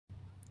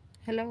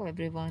Hello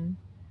everyone,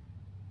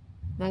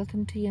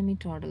 welcome to Yummy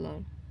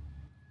Toddler.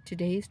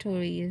 Today's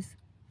story is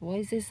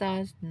Voices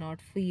Are Not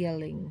for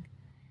Yelling,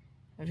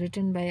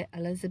 written by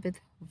Elizabeth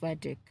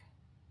Verdick.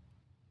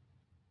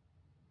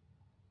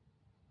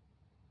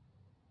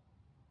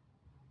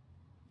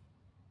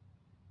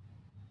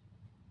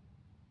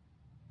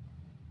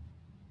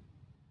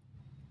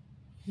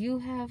 You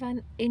have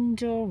an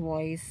indoor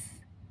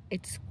voice,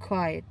 it's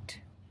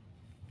quiet.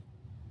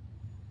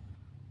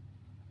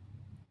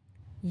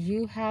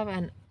 You have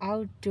an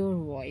outdoor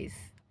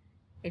voice,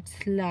 it's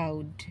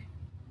loud.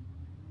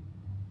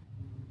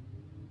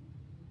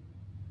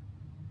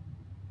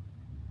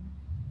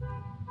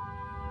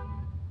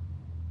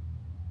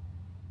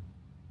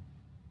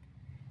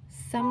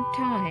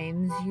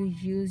 Sometimes you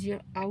use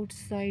your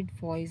outside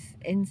voice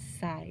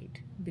inside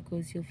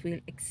because you feel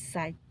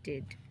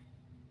excited.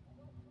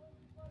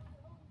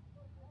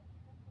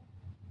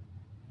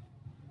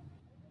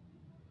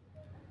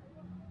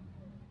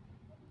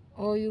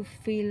 Or you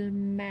feel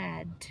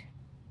mad.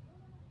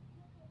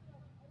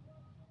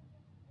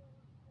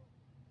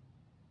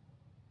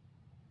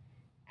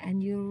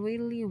 And you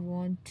really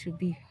want to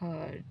be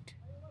heard.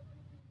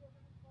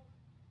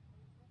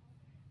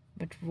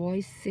 But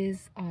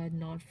voices are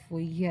not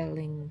for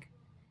yelling.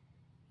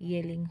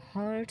 Yelling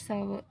hurts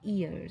our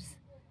ears.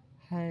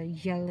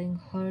 Yelling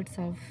hurts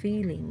our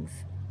feelings.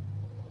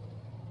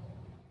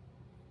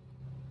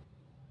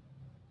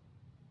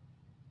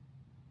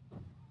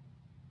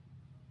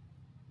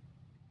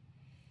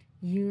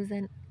 Use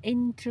an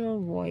inner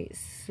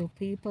voice so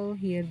people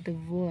hear the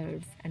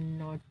words and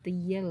not the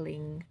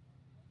yelling.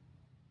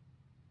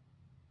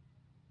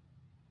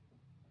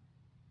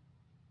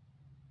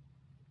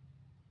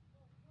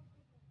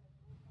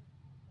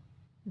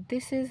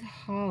 This is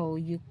how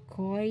you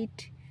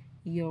quiet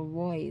your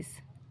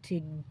voice.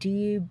 Take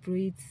deep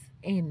breaths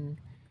in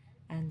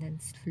and then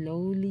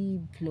slowly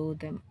blow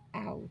them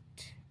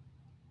out.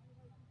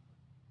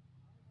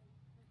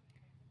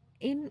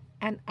 In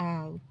and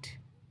out,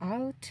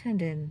 out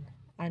and in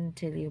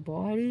until your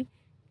body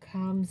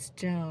calms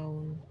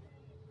down.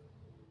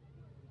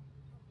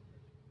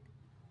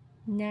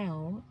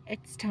 Now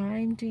it's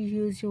time to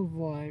use your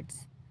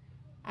words.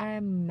 I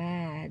am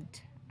mad.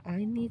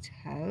 I need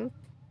help.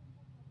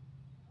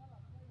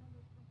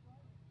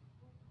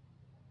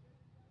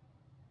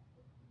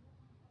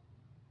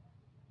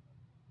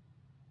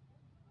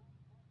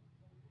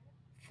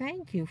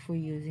 Thank you for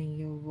using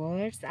your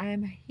words. I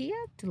am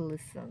here to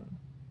listen.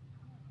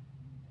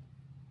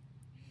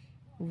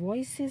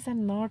 Voices are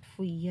not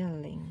for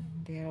yelling,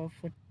 they are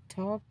for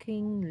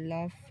talking,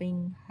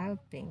 laughing,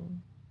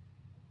 helping,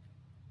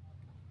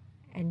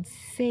 and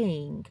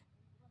saying,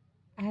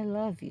 I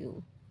love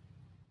you.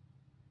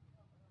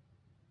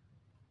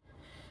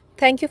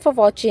 Thank you for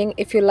watching.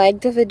 If you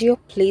like the video,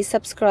 please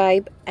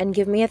subscribe and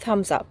give me a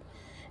thumbs up.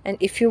 And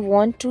if you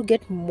want to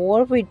get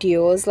more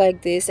videos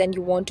like this and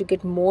you want to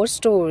get more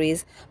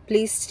stories,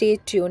 please stay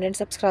tuned and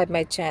subscribe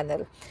my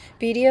channel.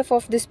 PDF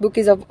of this book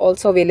is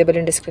also available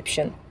in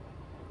description.